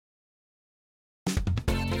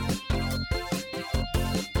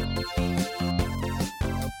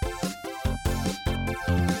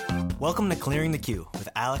Welcome to Clearing the Queue with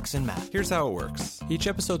Alex and Matt. Here's how it works. Each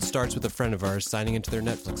episode starts with a friend of ours signing into their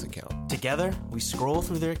Netflix account. Together, we scroll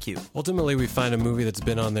through their queue. Ultimately, we find a movie that's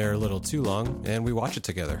been on there a little too long, and we watch it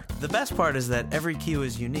together. The best part is that every queue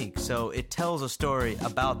is unique, so it tells a story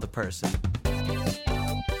about the person.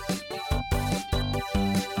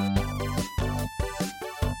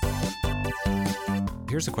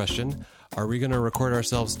 Here's a question. Are we going to record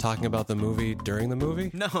ourselves talking about the movie during the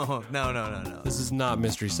movie? No. This is not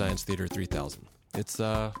Mystery Science Theater 3000. It's,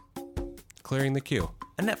 Clearing the Queue.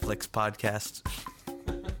 A Netflix podcast.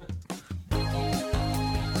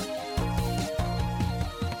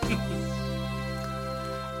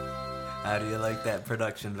 How do you like that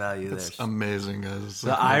production value It's there? amazing, guys.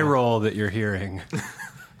 The eye roll that you're hearing,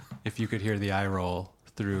 if you could hear the eye roll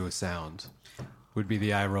through sound, would be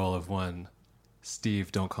the eye roll of one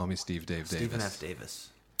Steve, don't call me Steve Dave Davis. Stephen F. Davis.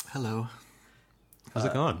 Hello. How's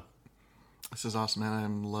it going? This is awesome, man.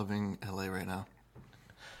 I'm loving LA right now.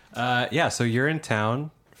 Yeah, so you're in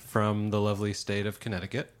town from the lovely state of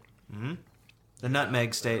Connecticut. Mm-hmm. The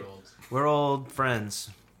Nutmeg State. We're old friends.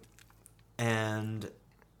 And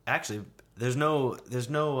actually, there's no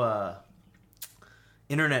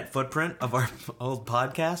internet footprint of our old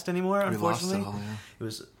podcast anymore, unfortunately. We lost it all, yeah. It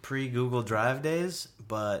was pre-Google Drive days,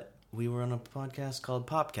 but we were on a podcast called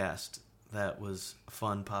Popcast. That was a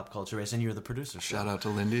fun pop culture race, and you're the producer. Shout out to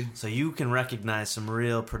Lindy. So you can recognize some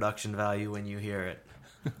real production value when you hear it.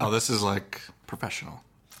 Oh, this is like professional.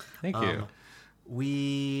 Thank you.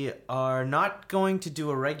 We are not going to do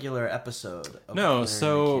a regular episode of Clearing No, the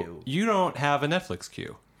so Queue. you don't have a Netflix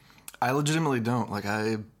queue. I legitimately don't. Like,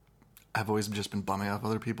 I've always just been bumming off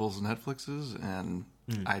other people's Netflixes, and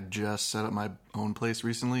I just set up my own place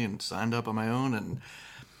recently and signed up on my own, and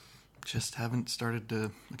just haven't started to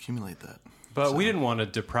accumulate that. But we didn't want to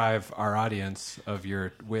deprive our audience of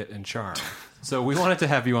your wit and charm. So we wanted to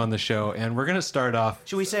have you on the show, and we're going to start off...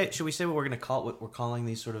 Should we say what we're going to call what we're calling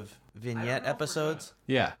these sort of vignette episodes?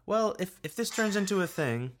 Yeah. Well, if this turns into a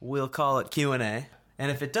thing, we'll call it Q&A,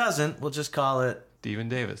 and if it doesn't, we'll just call it Stephen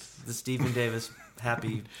Davis. the Stephen Davis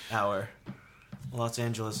Happy Hour, Los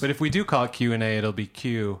Angeles. But if we do call it Q&A, it'll be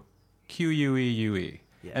Q-U-E-U-E.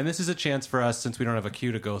 Yeah. And this is a chance for us, since we don't have a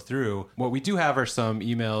queue to go through. What we do have are some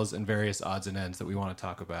emails and various odds and ends that we want to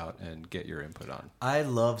talk about and get your input on. I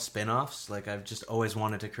love spin-offs. Like, I've just always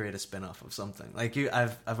wanted to create a spin-off of something. Like,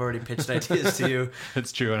 I've already pitched ideas to you.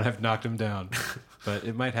 It's true, and I've knocked them down. But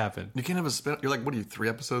it might happen. You can't have a spin. You're like, what are you, 3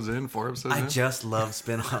 episodes in, 4 episodes in? I just love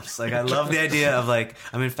spin-offs. Like, I love the idea of, like,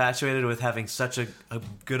 I'm infatuated with having such a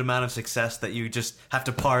good amount of success that you just have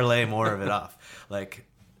to parlay more of it off. Like,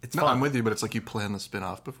 it's No, fun. I'm with you, but it's like you planned the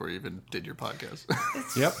spin-off before you even did your podcast.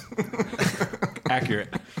 Yep.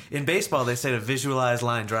 Accurate. In baseball, they say to visualize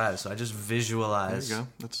line drives, so I just visualize There you go.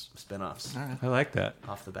 That's spin-offs all right. I like that.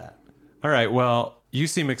 off the bat. All right, well, you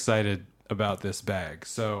seem excited about this bag.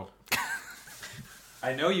 So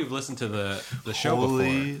I know you've listened to the show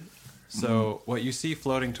Holy. before. So what you see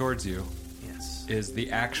floating towards you Yes. is the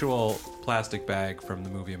actual plastic bag from the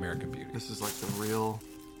movie American Beauty. This is like the real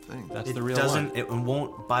thing. That's It the real doesn't. one. It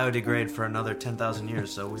won't biodegrade for another 10,000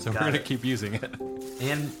 years, so we've So we're got going to it. keep using it.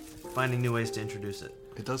 And finding new ways to introduce it.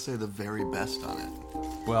 It does say the very best on it.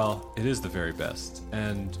 Well, it is the very best.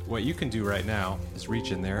 And what you can do right now is reach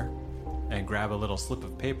in there and grab a little slip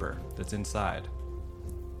of paper that's inside.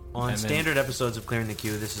 On And then- standard episodes of Clearing the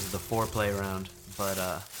Queue, this is the foreplay round, but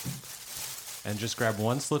And just grab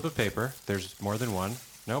one slip of paper. There's more than one.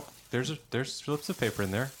 Nope. There's slips of paper in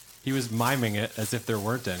there. He was miming it as if there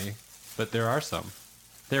weren't any, but there are some.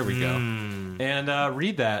 There we go. And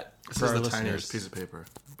read that This for is our the listeners. tiniest piece of paper.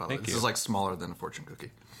 By the way. Thank This you. is like smaller than a fortune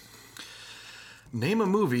cookie. Name a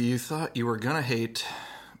movie you thought you were gonna hate,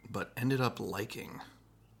 but ended up liking.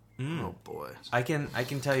 Oh boy. I can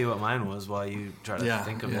tell you what mine was while you try to Yeah,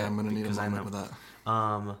 think of it. I'm gonna need a because I moment know.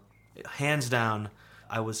 with that. Hands down,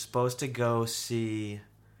 I was supposed to go see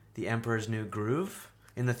The Emperor's New Groove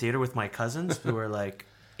in the theater with my cousins who were like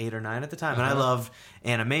 8 or 9 at the time. And I loved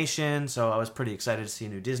animation, so I was pretty excited to see a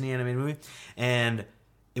new Disney animated movie. And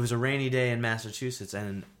it was a rainy day in Massachusetts,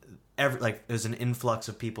 and there was an influx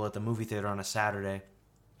of people at the movie theater on a Saturday.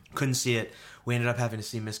 Couldn't see it. We ended up having to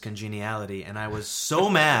see Miss Congeniality, and I was so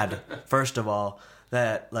mad, first of all,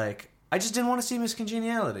 that like I just didn't want to see Miss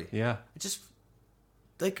Congeniality. Yeah. It just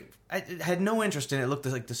like I had no interest in it. It looked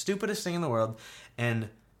like the stupidest thing in the world, and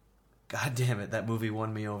god damn it, that movie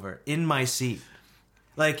won me over in my seat.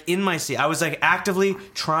 Like in my seat, I was like actively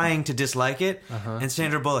trying to dislike it, and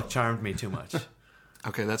Sandra Bullock charmed me too much.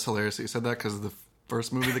 Okay, that's hilarious that you said that because the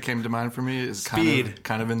first movie that came to mind for me is Speed.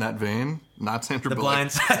 kind of in that vein. Not Sandra The Bullock.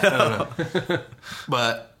 Blind Side.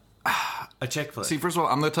 But A chick flick. See, first of all,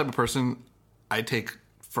 I'm the type of person, I take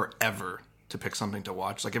forever to pick something to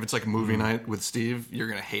watch. Like if it's like movie night with Steve, you're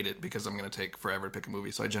going to hate it because I'm going to take forever to pick a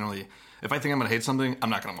movie. So I generally, if I think I'm going to hate something, I'm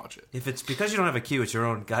not going to watch it. If it's because you don't have a queue, it's your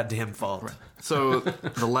own goddamn fault. Right. So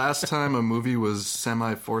the last time a movie was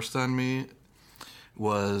semi-forced on me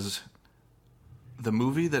was the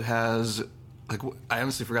movie that has, like, I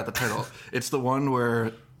honestly forgot the title. It's the one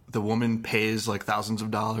where the woman pays like thousands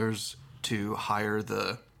of dollars to hire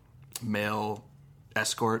the male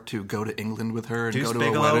escort to go to England with her and Deuce go to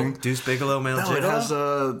Bigelow, a wedding. Deuce Bigelow, male No, it gigolo? has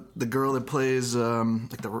the girl that plays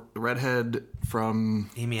like the redhead from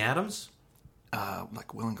Amy Adams?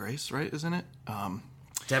 like Will and Grace, right? Isn't it?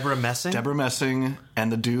 Deborah Messing? Deborah Messing,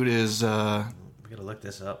 and the dude is We gotta look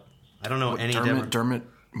this up. I don't know any Deborah. Dermot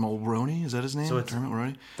Mulroney. Is that his name? So it's- Dermot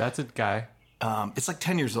Mulroney. That's a guy. It's like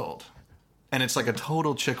 10 years old, and it's like a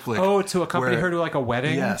total chick flick. Oh, to accompany where- her to like a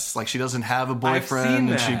wedding? Yes, like she doesn't have a boyfriend, seen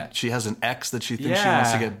and that. she has an ex that she thinks she Yeah.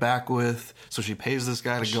 wants to get back with, so she pays this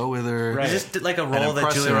guy to go with her. Right. Is this like a And role that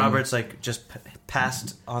impress Julia him. Roberts like just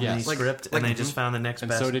passed on Yes. the Like- script like- and they just found the next And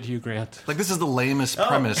best? so did Hugh Grant. Like this is the lamest Oh.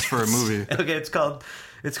 premise for a movie. Okay, it's called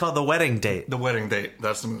The Wedding Date, The Wedding Date.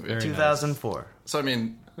 That's the movie. Very 2004. So I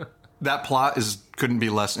mean, that plot couldn't be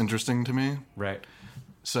less interesting to me. Right.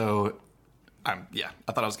 So, I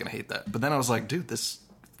thought I was gonna hate that, but then I was like, dude, this.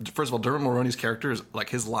 First of all, Dermot Mulroney's character is like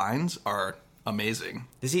his lines are amazing.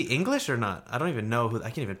 Is he English or not? I don't even know who. I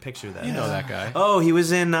can't even picture that. You know that guy. Oh, he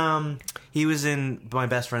was in My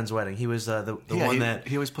Best Friend's Wedding. He was the one that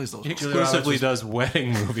he always plays those. He roles. Julia Roberts exclusively was- does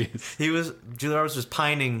wedding movies. Julia Roberts was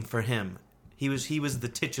pining for him. He was the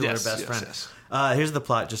titular Yes, best yes, friend. yes. Here's the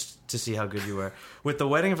plot, just to see how good you were. With the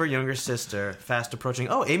wedding of her younger sister fast approaching.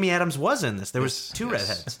 Oh, Amy Adams was in this. There was Yes, two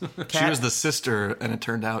yes. redheads. She was the sister, and it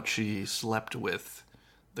turned out she slept with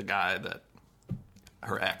the guy that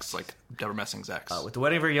her ex, like Deborah Messing's ex. With the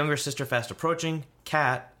wedding of her younger sister fast approaching,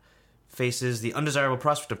 Kat faces the undesirable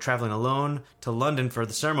prospect of traveling alone to London for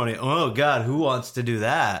the ceremony. Oh, God, who wants to do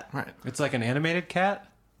that? Right. It's like an animated cat?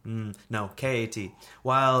 No, K-A-T.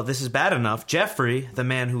 While this is bad enough, Jeffrey, the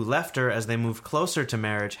man who left her as they moved closer to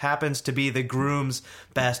marriage, happens to be the groom's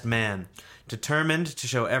best man. Determined to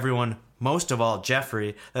show everyone, most of all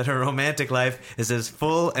Jeffrey, that her romantic life is as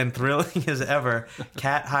full and thrilling as ever,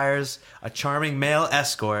 Kat hires a charming male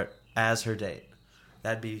escort as her date.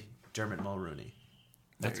 That'd be Dermot Mulroney.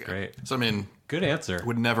 That's There you go. great. So I mean, Good answer.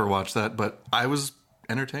 would never watch that, but I was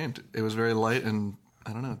entertained. It was very light, and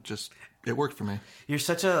I don't know, just it worked for me. You're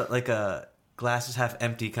such a glasses half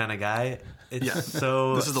empty kind of guy. It's Yeah.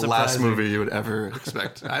 so This is the last surprising. movie you would ever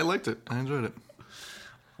expect. I liked it. I enjoyed it.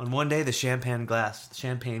 On one day, the champagne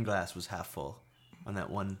glass was half full. On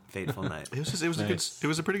that one fateful night. It was a good. Nice. It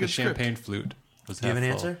was a pretty The good script. champagne flute was Do you have an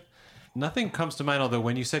half full. answer? Nothing comes to mind, although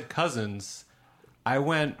when you said cousins,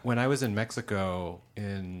 when I was in Mexico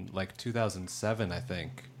in like 2007, I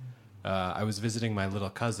think. I was visiting my little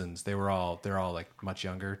cousins. They're all like much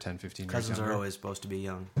younger, 10, 15 years Cousins younger. are always supposed to be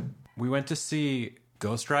young. We went to see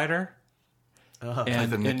Ghost Rider. Oh.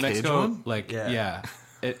 And the Nick in Cage Mexico, one? like, Yeah. yeah,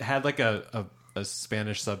 it had like a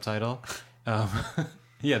Spanish subtitle.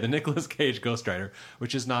 Yeah, the Nicolas Cage Ghost Rider,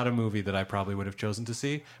 which is not a movie that I probably would have chosen to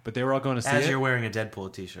see, but they were all going to see As it. you're wearing a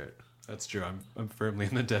Deadpool t-shirt. That's true. I'm firmly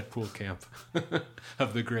in the Deadpool camp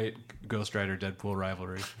of the great Ghost Rider Deadpool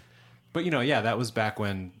rivalry. But yeah, that was back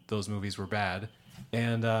when those movies were bad,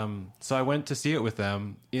 and so I went to see it with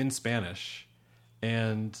them in Spanish,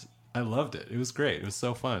 and I loved it. It was great. It was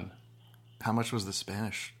so fun. How much was the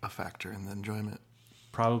Spanish a factor in the enjoyment?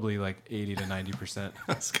 Probably like 80 to 90%.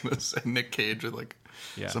 I was gonna say Nick Cage with like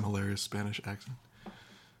Yeah. some hilarious Spanish accent.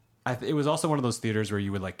 It was also one of those theaters where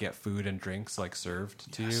you would like get food and drinks like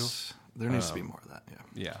served to There needs to be more of that. Yeah.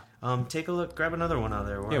 you. Yeah. Take a look. Grab another one out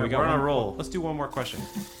there. Yeah, we got we're on one. a roll. Let's do one more question.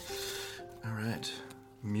 All right.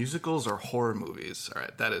 Musicals or horror movies? All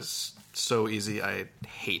right. That is so easy. I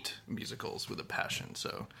hate musicals with a passion.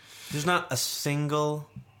 So There's not a single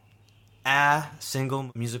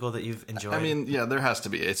musical that you've enjoyed. I mean, yeah, there has to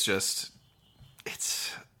be. It's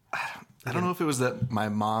I don't know if it was that my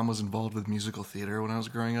mom was involved with musical theater when I was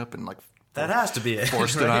growing up and like that has to be it.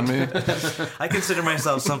 forced it on me. I consider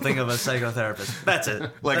myself something of a psychotherapist. That's it.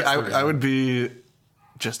 Like That's the reason. I would be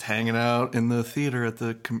just hanging out in the theater at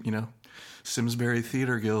the Simsbury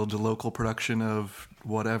Theater Guild, a local production of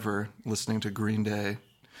whatever, listening to Green Day.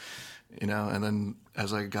 And then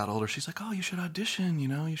as I got older, she's like, "Oh, you should audition.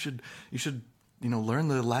 You should learn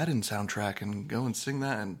the Aladdin soundtrack and go and sing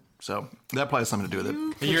that." And so that probably has something to do with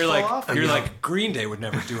it. And you're like Green Day would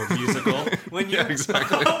never do a musical. when you Yeah,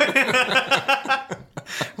 exactly.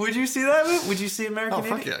 would you see that movie? Would you see American Oh,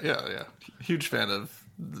 fuck Idiot yeah. Huge fan of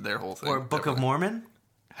their whole thing. or Book of Definitely. Mormon?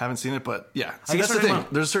 Haven't seen it, but yeah. I See, guess that's the thing. I'm-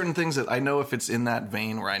 There's certain things that I know if it's in that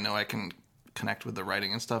vein where I know I can connect with the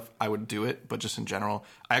writing and stuff, I would do it. But just in general,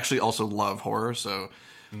 I actually also love horror, so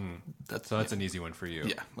that's So that's an easy one for you.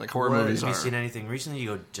 yeah. Like horror What, movies have you are. seen anything recently?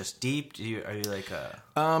 You go just deep? Are you like a...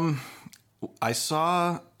 I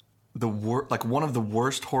saw like one of the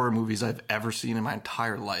worst horror movies I've ever seen in my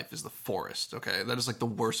entire life is The Forest. Okay, that is like the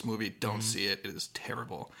worst movie. Don't see it. It is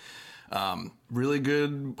terrible. Really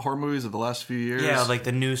good horror movies of the last few years. Yeah, like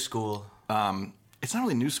the new school. It's not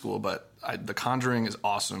really new school, but The Conjuring is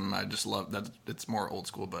awesome. I just love that. It's more old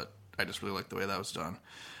school, but I just really like the way that was done.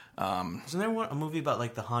 Isn't there a movie about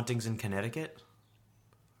like the hauntings in Connecticut?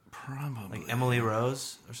 Probably. Like Emily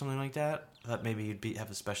Rose or something like that? I thought maybe you'd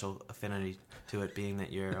have a special affinity to it, being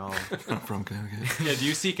that you're all... From Connecticut. Yeah, do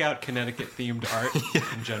you seek out Connecticut-themed art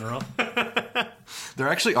in general? There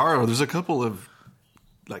actually are. There's a couple of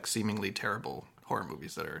like seemingly terrible horror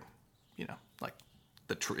movies that are, like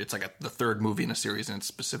it's like the third movie in a series, and it's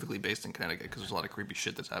specifically based in Connecticut because there's a lot of creepy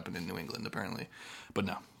shit that's happened in New England apparently. But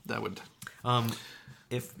no, that would.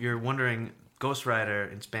 If you're wondering, Ghost Rider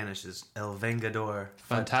in Spanish is El Vengador.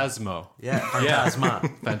 Phantasmo. Yeah, Phantasma.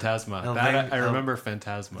 Phantasma. El That, Veng- I El- remember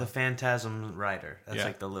Phantasma. The Phantasm Rider. That's Yeah.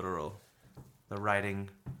 like the writing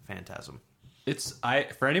phantasm.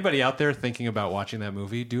 For anybody out there thinking about watching that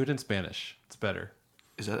movie, do it in Spanish. It's better.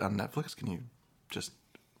 Is that on Netflix? Can you just?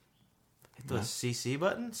 Hit the CC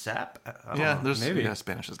button? SAP? I don't Yeah, know. there's maybe. Yeah,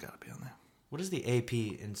 Spanish has got to be on there. What does the AP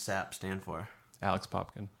in SAP stand for? Alex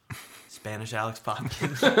Popkin. Spanish Alex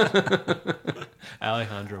Popkin.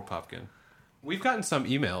 Alejandro Popkin. We've gotten some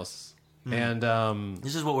emails, and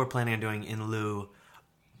This is what we're planning on doing in lieu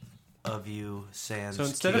of you saying... so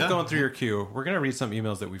instead Yeah. of going through your queue, we're going to read some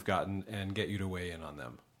emails that we've gotten and get you to weigh in on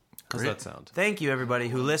them. How's Great. that sound? Thank you, everybody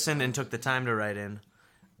who listened and took the time to write in.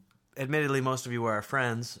 Admittedly, most of you were our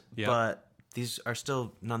friends, Yeah. but these are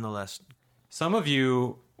still nonetheless... Some of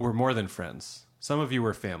you were more than friends. Some of you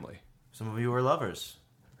were family. Some of you were lovers.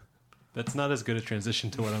 That's not as good a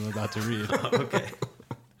transition to what I'm about to read. Okay.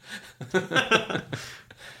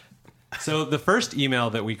 So the first email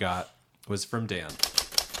that we got was from Dan.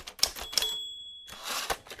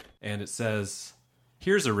 And it says,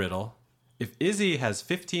 here's a riddle. If Izzy has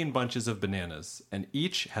 15 bunches of bananas and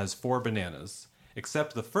each has 4 bananas,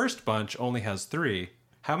 except the first bunch only has 3,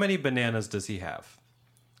 how many bananas does he have?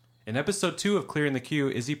 In episode 2 of Clearing the Queue,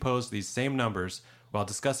 Izzy posed these same numbers while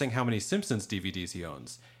discussing how many Simpsons DVDs he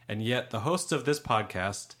owns. And yet the hosts of this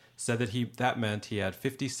podcast said that meant he had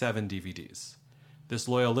 57 DVDs. This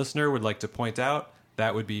loyal listener would like to point out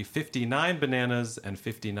that would be 59 bananas and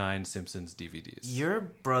 59 Simpsons DVDs. Your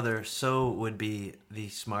brother would be the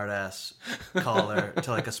smartass caller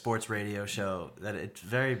to like a sports radio show that it's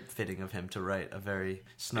very fitting of him to write a very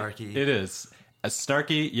snarky... It is. A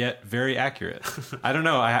snarky, yet very accurate. I don't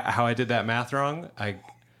know how I did that math wrong. I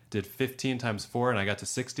did 15 times 4, and I got to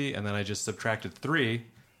 60, and then I just subtracted 3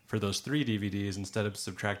 for those 3 DVDs instead of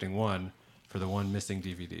subtracting 1 for the one missing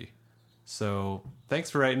DVD. So thanks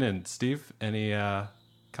for writing in, Steve. Any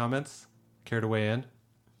comments? Care to weigh in?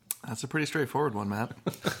 That's a pretty straightforward one, Matt.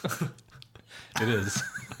 It is.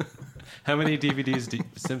 How many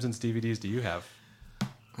Simpsons DVDs do you have?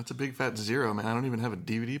 That's a big fat 0, man. I don't even have a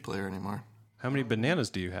DVD player anymore. How many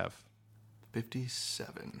bananas do you have?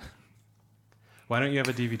 57. Why don't you have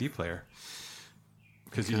a DVD player?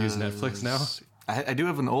 Because you use Netflix now? I do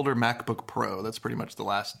have an older MacBook Pro. That's pretty much the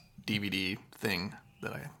last DVD thing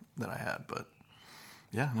that I had. But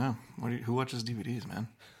yeah, no. Who watches DVDs, man?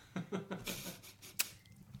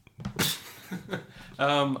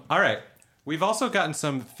 All right. We've also gotten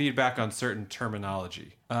some feedback on certain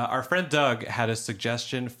terminology. Our friend Doug had a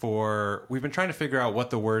suggestion for... We've been trying to figure out what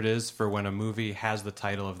the word is for when a movie has the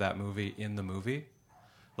title of that movie in the movie.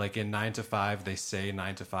 Like in 9 to 5, they say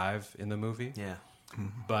 9 to 5 in the movie. Yeah.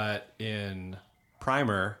 But in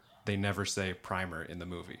Primer, they never say Primer in the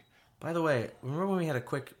movie. By the way, remember when we had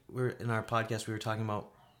in our podcast, we were talking about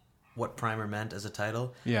what primer meant as a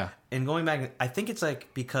title? Yeah. And going back, I think it's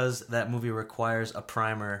like because that movie requires a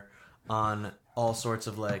primer on all sorts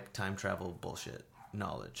of like time travel bullshit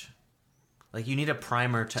knowledge. Like you need a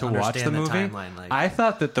primer to Watch the understand the movie. timeline. Like I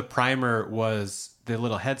thought that the primer was the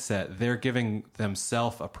little headset. They're giving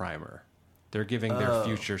themselves a primer. They're giving their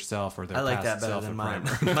future self or their I like that past better self than a mine.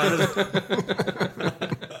 primer.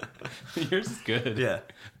 Yours is good. Yeah.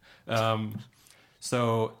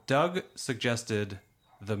 So Doug suggested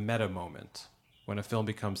the meta moment, when a film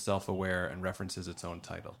becomes self-aware and references its own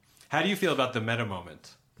title. How do you feel about the meta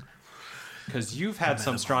moment? Because you've had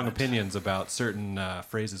some strong opinions about certain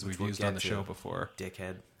phrases we've used on the show before.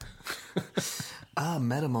 Dickhead.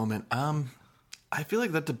 Meta moment. I feel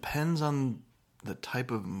like that depends on the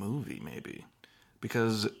type of movie, maybe.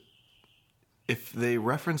 Because if they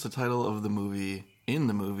reference the title of the movie in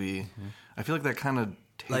the movie, I feel like that kind of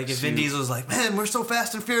takes Like if Vin Diesel's like, man, we're so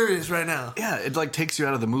fast and furious right now. Yeah, it like takes you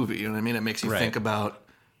out of the movie, you know what I mean? It makes you Right. think about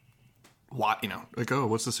why, you know, like, oh,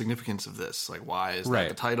 what's the significance of this? Like, why is Right.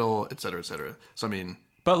 that the title, et cetera, et cetera. So, I mean...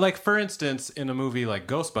 But like, for instance, in a movie like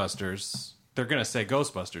Ghostbusters, they're going to say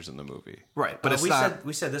Ghostbusters in the movie. Right, but it's we not...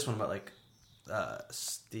 we said this one about like the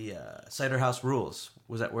Cider House rules.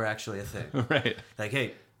 Were actually a thing. Right. Like,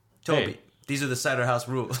 hey, Toby, Hey. these are the Cider House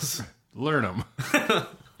rules. Learn them.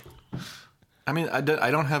 I mean, I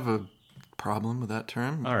don't have a problem with that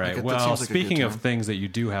term. All right. Like, that Well, seems like a good speaking of term. things that you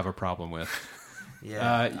do have a problem with,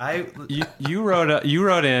 Yeah, you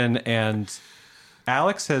wrote in, and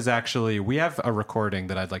Alex has actually. We have a recording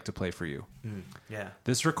that I'd like to play for you. yeah.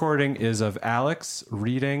 This recording is of Alex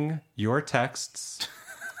reading your texts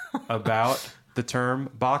about the term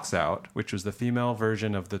box out, which was the female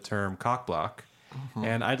version of the term cock block.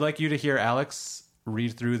 And I'd like you to hear Alex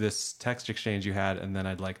read through this text exchange you had, and then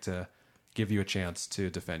I'd like to give you a chance to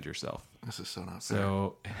defend yourself. This is so not fair.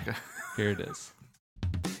 So here it is.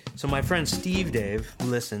 So my friend Steve Dave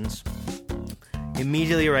listens,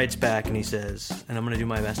 immediately writes back, and he says, and I'm going to do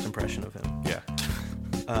my best impression of him. Yeah.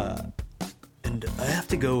 And I have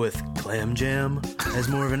to go with clam jam as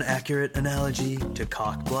more of an accurate analogy to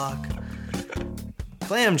cock block.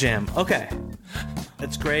 Clam jam, okay.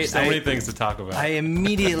 That's great. So many things to talk about. I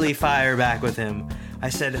immediately fire back with him. I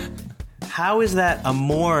said, how is that a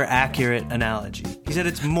more accurate analogy? He said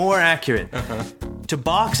it's more accurate. To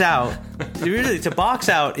box out, really, to box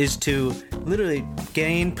out is to literally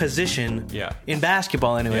gain position. Yeah. In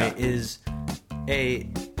basketball, anyway, Yeah. is a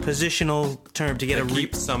positional term to get It a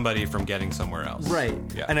keeps somebody from getting somewhere else. right.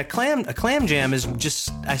 Yeah. And a clam jam is just,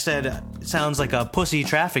 I said, it sounds like a pussy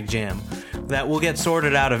traffic jam that will get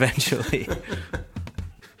sorted out eventually.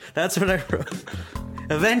 That's what I wrote.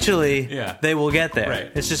 Eventually, Yeah. they will get there.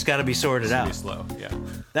 Right. It's just got to be sorted Be out. slow. Yeah.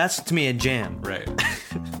 That's to me a jam. Right.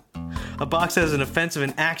 A box out is an offensive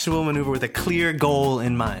and actual maneuver with a clear goal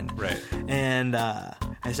in mind. Right. And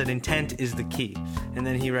I said intent is the key. And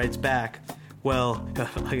then he writes back, well, I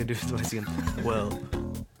can do this voice again. Well,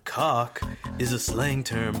 cock is a slang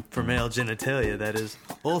term for male genitalia that is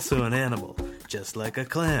also an animal, just like a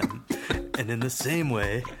clam. And in the same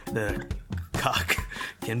way, the cock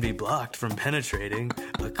can be blocked from penetrating,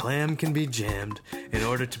 a clam can be jammed in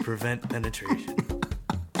order to prevent penetration.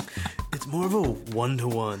 It's more of a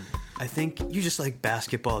one-to-one. I think you just like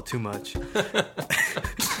basketball too much.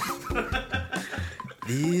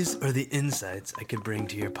 These are the insights I could bring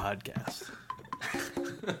to your podcast.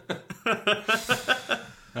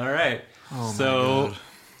 All right. Oh, So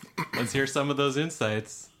let's hear some of those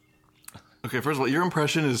insights. Okay, first of all, your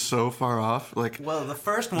impression is so far off. Like, Well, the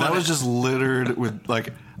first one... that was just littered with,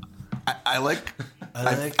 like...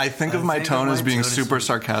 I think of my tone as being super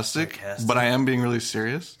sarcastic, but I am being really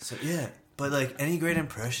serious. So, yeah, but like any great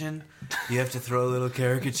impression, you have to throw a little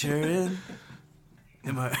caricature in.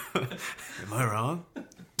 Am I wrong?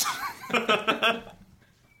 I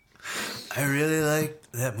really like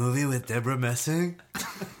that movie with Deborah Messing.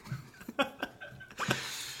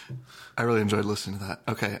 I really enjoyed listening to that.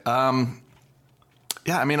 Okay.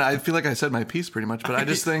 Yeah, I mean, I feel like I said my piece pretty much, but I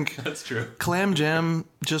just think That's true. clam jam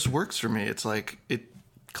just works for me. It's like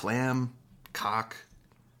clam, cock,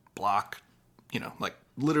 block, you know, like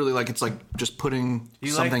literally like it's like just putting You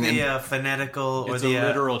something like the in. phonetical or It's the a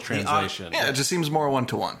literal the translation. Yeah, it just seems more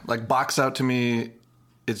one-to-one. Like box out to me,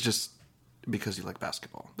 it's just because you like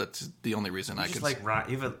basketball. That's the only reason I just could. like rhyme.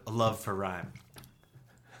 You have a love for rhyme.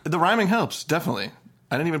 The rhyming helps, definitely.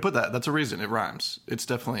 I didn't even put that. That's a reason. It rhymes. It's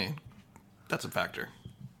definitely... That's a factor.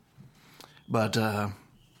 But, I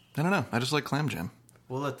don't know. I just like clam jam.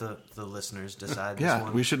 We'll let the listeners decide this Yeah,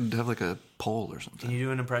 one. we should have like a poll or something. Can you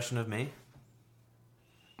do an impression of me?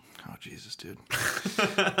 Oh, Jesus, dude.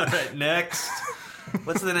 All right, next.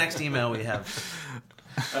 What's the next email we have?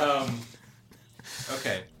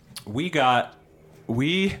 Okay.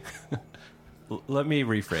 Let me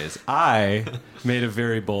rephrase. I made a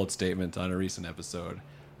very bold statement on a recent episode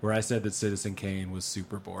where I said that Citizen Kane was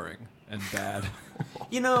super boring and bad.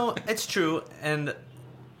 You know, it's true, and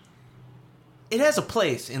it has a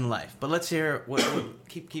place in life. But let's hear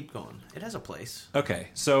keep going. It has a place. Okay,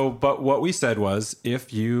 but what we said was,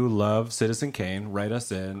 if you love Citizen Kane, write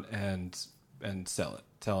us in and sell it.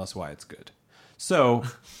 Tell us why it's good. So,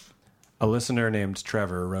 a listener named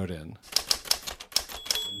Trevor wrote in.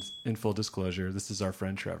 In full disclosure, this is our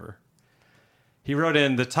friend Trevor. He wrote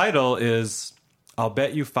in, the title is, I'll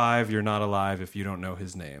bet you $5 you're not alive if you don't know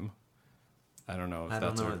his name. I don't know if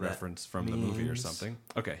that's a reference from the movie or something.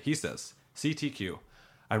 Okay, he says, CTQ.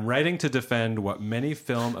 I'm writing to defend what many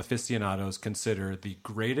film aficionados consider the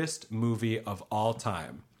greatest movie of all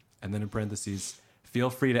time. And then in parentheses, feel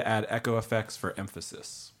free to add echo effects for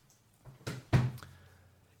emphasis.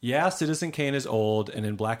 Yeah, Citizen Kane is old and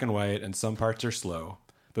in black and white, and some parts are slow.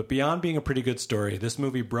 But beyond being a pretty good story, this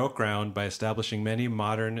movie broke ground by establishing many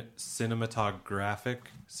modern cinematographic?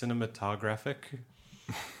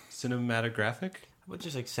 What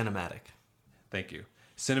just like cinematic? Thank you.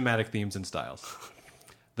 Cinematic themes and styles.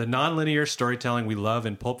 The non-linear storytelling we love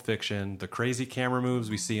in Pulp Fiction, the crazy camera moves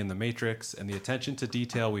we see in The Matrix, and the attention to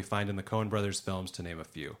detail we find in the Coen Brothers films, to name a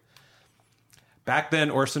few. Back then,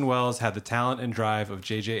 Orson Welles had the talent and drive of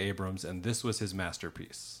J.J. Abrams, and this was his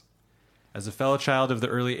masterpiece. As a fellow child of the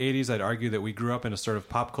early 80s, I'd argue that we grew up in a sort of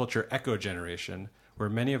pop culture echo generation, where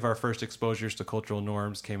many of our first exposures to cultural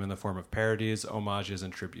norms came in the form of parodies, homages,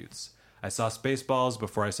 and tributes. I saw Spaceballs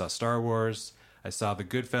before I saw Star Wars. I saw the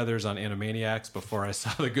Goodfeathers on Animaniacs before I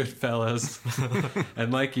saw the Goodfellas.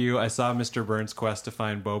 And like you, I saw Mr. Burns' quest to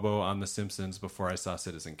find Bobo on The Simpsons before I saw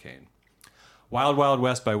Citizen Kane. Wild Wild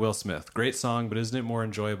West by Will Smith. Great song, but isn't it more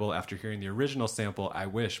enjoyable after hearing the original sample, I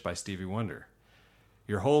Wish, by Stevie Wonder?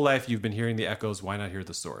 Your whole life you've been hearing the echoes, why not hear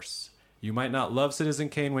the source? You might not love Citizen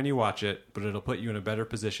Kane when you watch it, but it'll put you in a better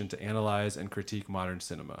position to analyze and critique modern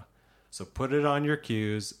cinema. So put it on your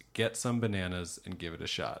cues, get some bananas, and give it a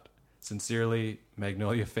shot. Sincerely,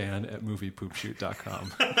 Magnolia Fan at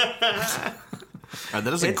moviepoopshoot.com.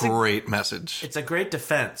 That is a great message. It's a great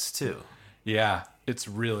defense, too. Yeah, it's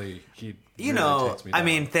really... You really know, takes me down. I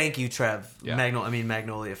mean, thank you, Trev. Yeah.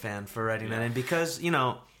 Magnolia Fan, for writing that in. Because, you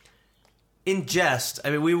know, in jest, I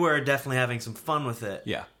mean, we were definitely having some fun with it.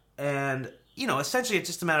 Yeah. And, you know, essentially it's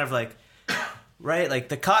just a matter of, like... Right? Like,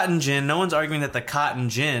 the cotton gin, no one's arguing that the cotton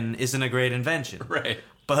gin isn't a great invention. Right.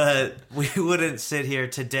 But we wouldn't sit here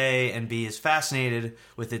today and be as fascinated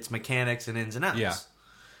with its mechanics and ins and outs. Yeah.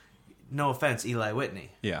 No offense, Eli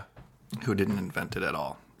Whitney. Yeah. Who didn't invent it at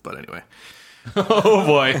all. But anyway. Oh,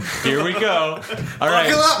 boy. Here we go. All right.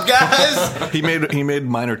 Buckle up, guys! He made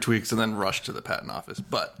minor tweaks and then rushed to the patent office.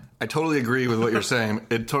 But I totally agree with what you're saying.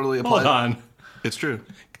 It totally applies. Hold on. It's true.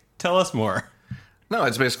 Tell us more. No,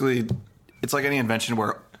 it's basically... It's like any invention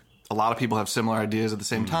where a lot of people have similar ideas at the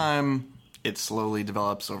same time. It slowly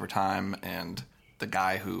develops over time, and the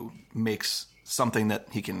guy who makes something that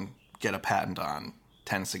he can get a patent on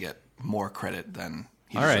tends to get more credit than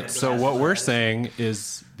he All right, deserves. so what we're saying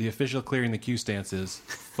is the official Clearing the Q stance is,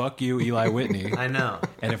 fuck you, Eli Whitney. I know.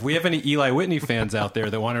 And if we have any Eli Whitney fans out there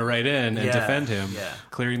that want to write in and Yeah, defend him, yeah.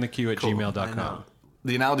 clearingtheq at I gmail.com. know.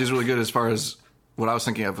 The analogy is really good as far as what I was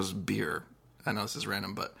thinking of was beer. I know this is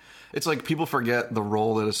random, but it's like people forget the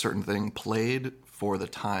role that a certain thing played for the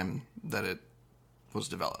time that it was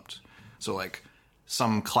developed. So like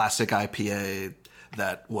some classic IPA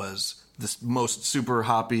that was this most super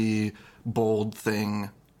hoppy, bold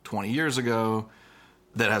thing 20 years ago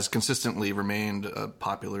that has consistently remained a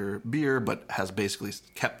popular beer but has basically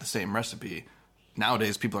kept the same recipe.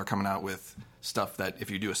 Nowadays, people are coming out with stuff that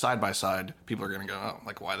if you do a side-by-side, people are going to go, oh,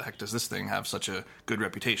 like, why the heck does this thing have such a good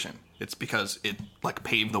reputation? It's because it, like,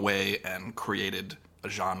 paved the way and created a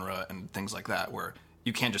genre and things like that, where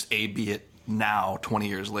you can't just A-B it now, 20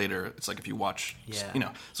 years later. It's like if you watch, you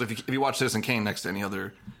know, so if you watch Citizen Kane next to any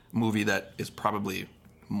other movie that is probably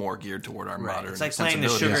more geared toward our modern It's like playing the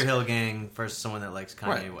sensibilities. Sugar Hill Gang versus someone that likes Kanye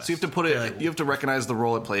Right. West. So you have to put it, They're like, you have to recognize the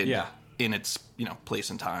role it played Yeah. in its, you know, place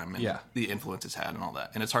and time and Yeah. the influence it's had and all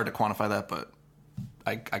that. And it's hard to quantify that, but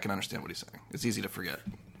I can understand what he's saying. It's easy to forget.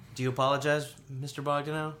 do you apologize, Mr.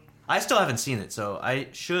 Bogdanow? I still haven't seen it, so I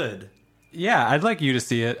should. Yeah, I'd like you to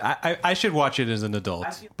see it. I should watch it as an adult.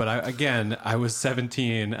 But I was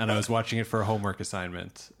 17 and I was watching it for a homework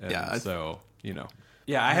assignment. And Yeah, so, you know.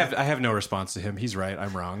 Yeah, I have no response to him. He's right.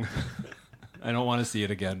 I'm wrong. I don't want to see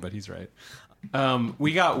it again, but he's right.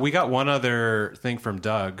 We got one other thing from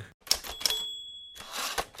Doug.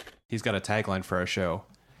 He's got a tagline for our show.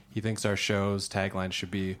 He thinks our show's tagline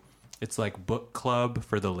should be, it's like book club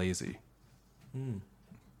for the lazy.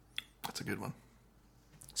 That's a good one.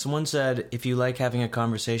 Someone said, if you like having a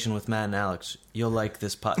conversation with Matt and Alex, you'll like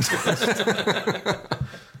this podcast.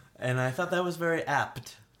 And I thought that was very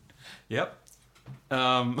apt. Yep.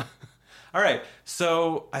 All right.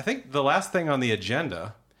 So I think the last thing on the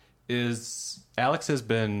agenda is Alex you've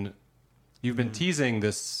been teasing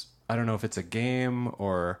this. I don't know if it's a game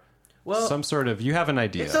or some sort of, you have an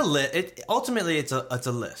idea. It's a ultimately, it's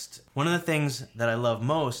a list. One of the things that I love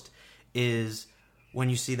most is when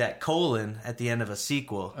you see that colon at the end of a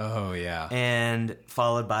sequel. Oh, yeah. And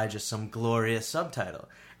followed by just some glorious subtitle.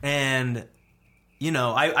 And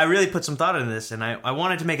I really put some thought into this, and I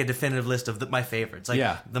wanted to make a definitive list of my favorites,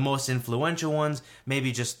 like the most influential ones,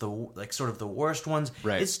 maybe just sort of the worst ones.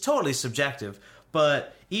 Right. It's totally subjective,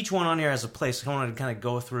 but each one on here has a place. I wanted to kind of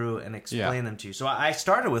go through and explain them to you. So I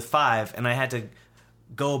started with 5, and I had to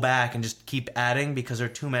go back and just keep adding because there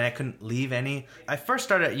are too many. I couldn't leave any. I first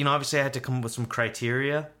started, obviously I had to come up with some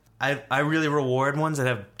criteria. I really reward ones that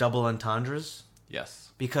have double entendres. Yes.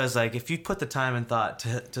 Because, if you put the time and thought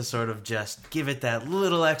to sort of just give it that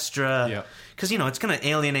little extra... Because, it's going to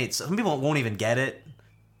alienate... Some people won't even get it,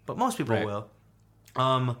 but most people will.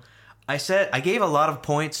 I gave a lot of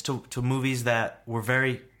points to movies that were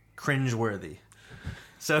very cringeworthy.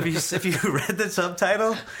 So if you read the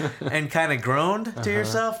subtitle and kind of groaned to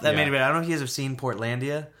yourself, that made it better. I don't know if you guys have seen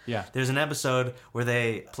Portlandia. Yeah. There's an episode where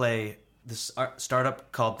they play this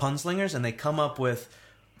startup called Punslingers, and they come up with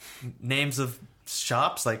names of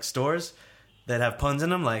shops, like stores that have puns in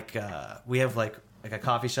them. We have like a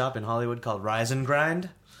coffee shop in Hollywood called Rise and Grind,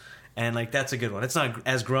 and that's a good one. It's not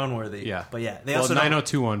as groan worthy. Yeah, but they also also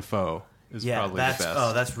 9021 Foe is probably the best.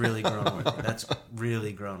 Oh, that's really groan worthy. That's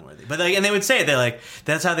really groan worthy. But and they would say it.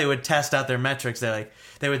 That's how they would test out their metrics. They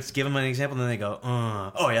would give them an example, and then they go,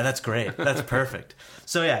 "Oh yeah, that's great. That's perfect."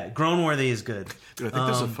 So yeah, groan worthy is good. Dude, I think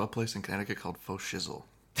there's a pho place in Connecticut called Faux Shizzle.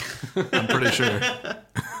 I'm pretty sure.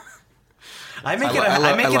 I make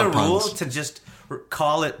it a rule puns. to just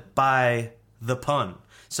call it by the pun.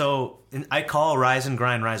 So I call Rise and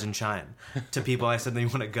Grind, Rise and Shine to people I said they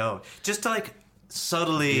want to go, just to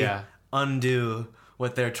subtly undo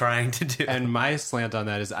what they're trying to do. And my slant on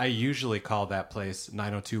that is I usually call that place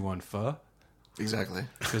 9021 Pho. Exactly.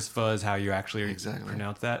 Because pho is how you actually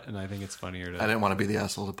pronounce that, and I think it's funnier to... I didn't want to be the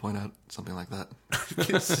asshole to point out something like that.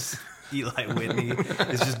 Eli Whitney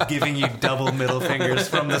is just giving you double middle fingers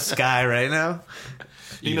from the sky right now.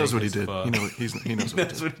 He knows what he did. He knows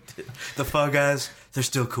what he did. The pho guys, they're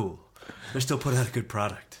still cool. They're still putting out a good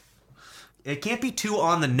product. It can't be too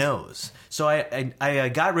on the nose. So I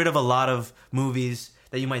got rid of a lot of movies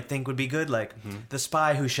that you might think would be good, like The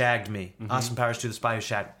Spy Who Shagged Me. Austin Powers 2, The Spy Who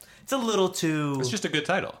Shagged Me. It's a little too... It's just a good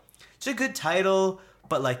title. It's a good title,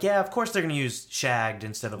 but of course they're going to use shagged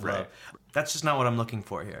instead of love. That's just not what I'm looking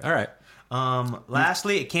for here. All right.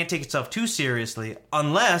 Lastly, it can't take itself too seriously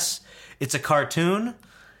unless it's a cartoon.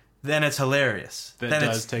 Then it's hilarious. Then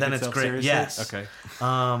it's great. Seriously? Yes. Okay.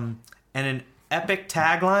 And an epic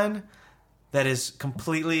tagline that is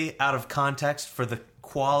completely out of context for the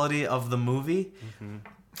quality of the movie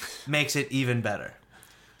makes it even better.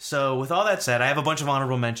 So with all that said, I have a bunch of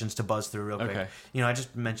honorable mentions to buzz through real quick. Okay. I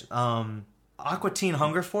just mentioned Aqua Teen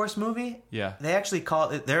Hunger Force movie. Yeah. They actually call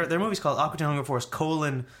it their movie's called Aqua Teen Hunger Force :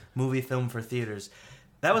 movie film for theaters.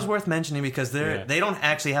 That was worth mentioning because they don't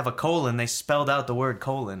actually have a colon. They spelled out the word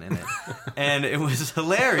colon in it. And it was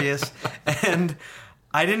hilarious. And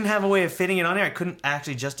I didn't have a way of fitting it on here. I couldn't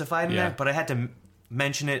actually justify it in there, but I had to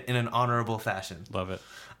mention it in an honorable fashion. Love it.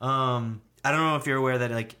 I don't know if you're aware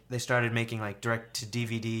that they started making direct to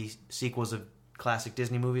DVD sequels of classic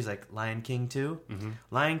Disney movies like Lion King 2.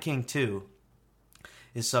 Lion King 2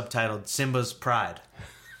 is subtitled Simba's Pride.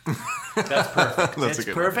 That's perfect. That's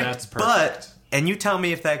perfect. That's perfect. And you tell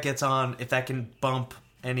me if that gets on, if that can bump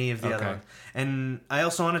any of the other ones. And I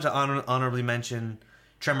also wanted to honorably mention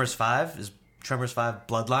Tremors 5 is Tremors 5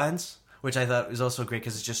 Bloodlines, which I thought was also great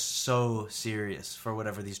because it's just so serious for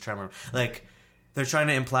whatever these Tremor they're trying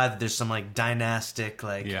to imply that there's some dynastic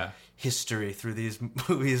history through these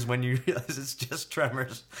movies when you realize it's just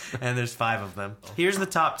Tremors and there's 5 of them. Here's the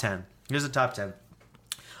top 10.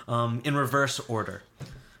 In reverse order.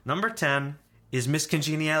 Number 10 is Miss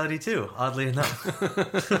Congeniality 2, oddly enough.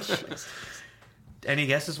 Any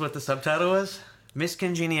guesses what the subtitle was? Miss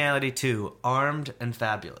Congeniality 2, Armed and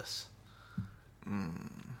Fabulous.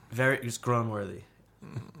 It's groan worthy.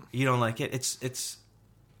 You don't like it? It's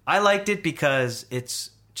I liked it because it's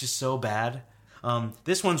just so bad.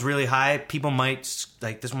 This one's really high. People might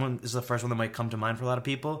this one is the first one that might come to mind for a lot of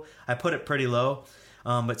people. I put it pretty low.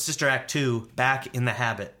 But Sister Act 2, Back in the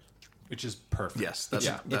Habit. Which is perfect. Yes,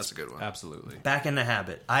 that's a good one. Absolutely. Back in the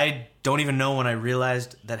Habit. I don't even know when I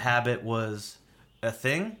realized that habit was a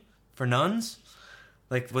thing for nuns.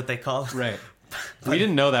 Like what they call it. Right. We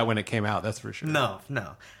didn't know that when it came out, that's for sure. No.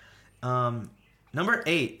 Number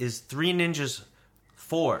 8 is 3 Ninjas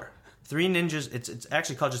 4. 3 Ninjas, it's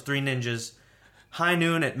actually called just 3 Ninjas. High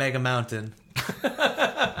Noon at Mega Mountain.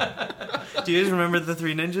 Do you guys remember the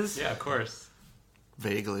 3 Ninjas? Yeah, of course.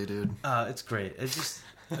 Vaguely, dude. It's great. It's just,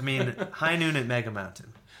 High Noon at Mega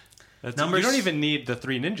Mountain. You don't even need the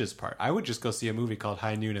 3 Ninjas part. I would just go see a movie called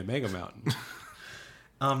High Noon at Mega Mountain.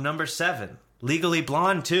 Number 7, Legally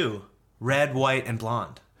Blonde 2, Red, White, and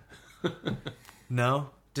Blonde. No?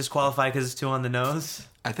 Disqualified because it's too on the nose?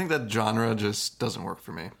 I think that genre just doesn't work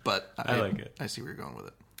for me, but I like it. I see where you're going with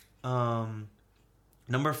it.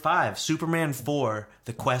 Number 5, Superman 4,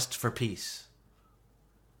 The Quest for Peace.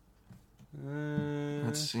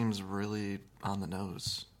 That seems really on the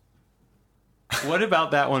nose. What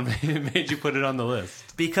about that one made you put it on the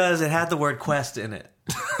list? Because it had the word quest in it.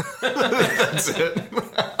 That's it.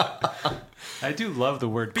 I do love the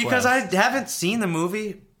word Because quest. I haven't seen the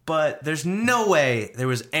movie, but there's no way there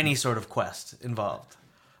was any sort of quest involved.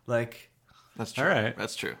 Like, That's true. All right.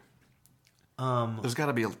 That's true. There's got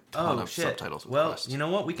to be a ton of subtitles with Well, Quest. you know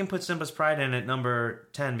what? We can put Simba's Pride in at number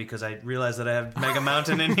 10 because I realized that I have Mega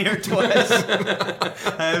Mountain in here twice.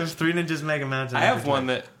 I have Three Ninjas Mega Mountain. I have one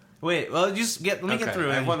that... Wait, well, just let me get through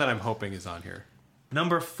I it. have one that I'm hoping is on here.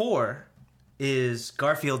 Number 4 is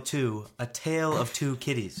Garfield 2, A Tale of Two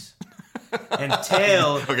Kitties. And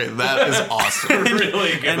Tail... Okay, that is awesome.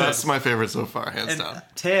 Really good. That's my favorite so far, hands down.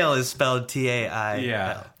 Tail is spelled T-A-I-L.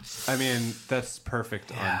 Yeah. I mean, that's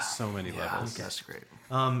perfect on so many levels. That's great.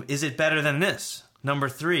 Is it better than this? Number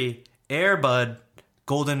 3, Airbud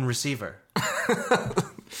Golden Receiver.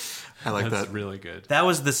 I like That's that. really good. That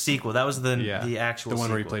was the sequel. That was the actual The one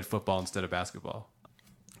where he sequel. played football instead of basketball.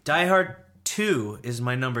 Die Hard 2 is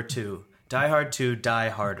my number 2. Die Hard 2, Die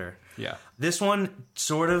Harder. Yeah. This one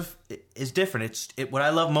sort of is different. What I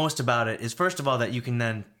love most about it is, first of all, that you can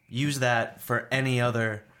then use that for any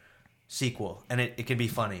other sequel, and it can be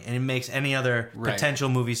funny, and it makes any other Right. potential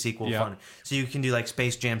movie sequel Yep. funny. So you can do like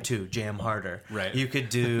Space Jam 2, Jam Harder. Right. You could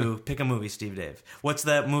do, pick a movie, Steve Dave. What's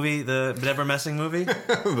that movie, the Never Messing movie?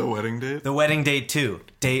 The wedding date? The Wedding Date 2,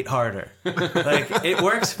 Date Harder. Like, it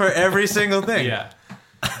works for every single thing. Yeah.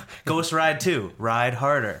 Ghost Ride 2, Ride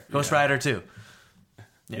Harder. Ghost Rider 2.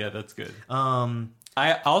 Yeah, that's good.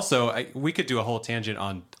 We could do a whole tangent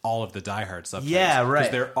on all of the Die Hard subtitles. Yeah, right.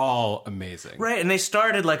 Because they're all amazing. Right, and they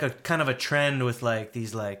started like a kind of a trend with like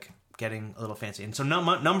these like getting a little fancy. And so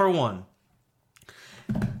number 1,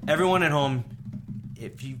 everyone at home,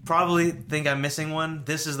 if you probably think I'm missing one,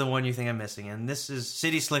 this is the one you think I'm missing. And this is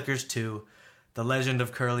City Slickers 2, The Legend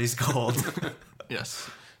of Curly's Gold. Yes.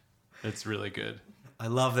 It's really good. I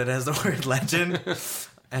love that it has the word legend.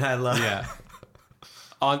 And I love Yeah.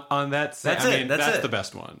 On that, That's I it, mean, that's that's it. the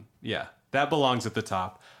best one. Yeah, that belongs at the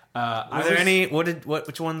top. Are there any?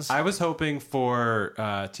 Which ones? I was hoping for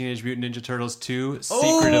Teenage Mutant Ninja Turtles 2: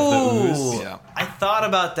 Secret of the Ooze. Yeah. I thought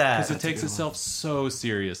about that. Because it takes itself so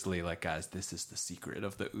seriously. Like, guys, this is the secret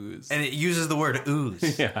of the ooze. And it uses the word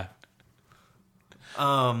ooze. Yeah.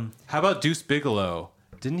 How about Deuce Bigelow?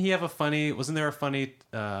 Didn't he have wasn't there a funny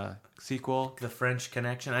sequel? The French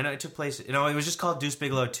Connection. I know it took place. It was just called Deuce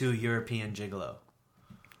Bigelow 2 European Gigolo.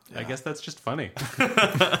 I guess that's just funny.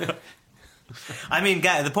 I mean,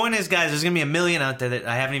 guys, the point is, guys, there's going to be a million out there that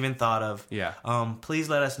I haven't even thought of. Yeah. Please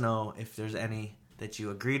let us know if there's any that you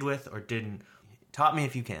agreed with or didn't. Top me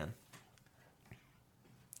if you can.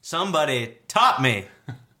 Somebody top me.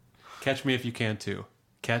 Catch me if you can, too.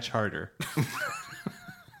 Catch harder.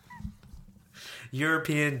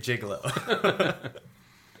 European Gigolo.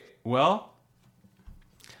 Well,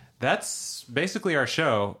 that's basically our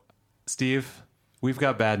show. Steve, we've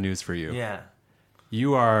got bad news for you. Yeah.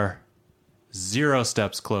 You are 0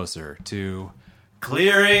 steps closer to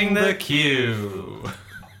Clearing the queue.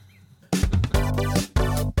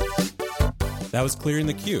 That was Clearing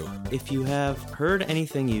the Queue. If you have heard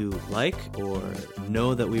anything you like or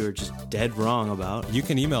know that we were just dead wrong about, You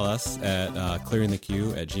can email us at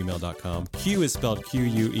clearingthequeue@gmail.com. Q is spelled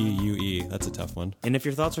Queue. That's a tough one. and if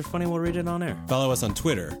your thoughts are funny, we'll read it on air. Follow us on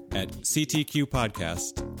Twitter at CTQ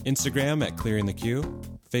Podcast, Instagram at Clearing the Queue,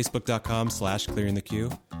 Facebook.com/Clearing the Queue.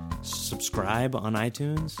 Subscribe on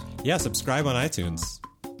iTunes. Yeah, subscribe on iTunes.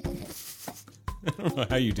 I don't know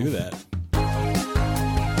how you do that.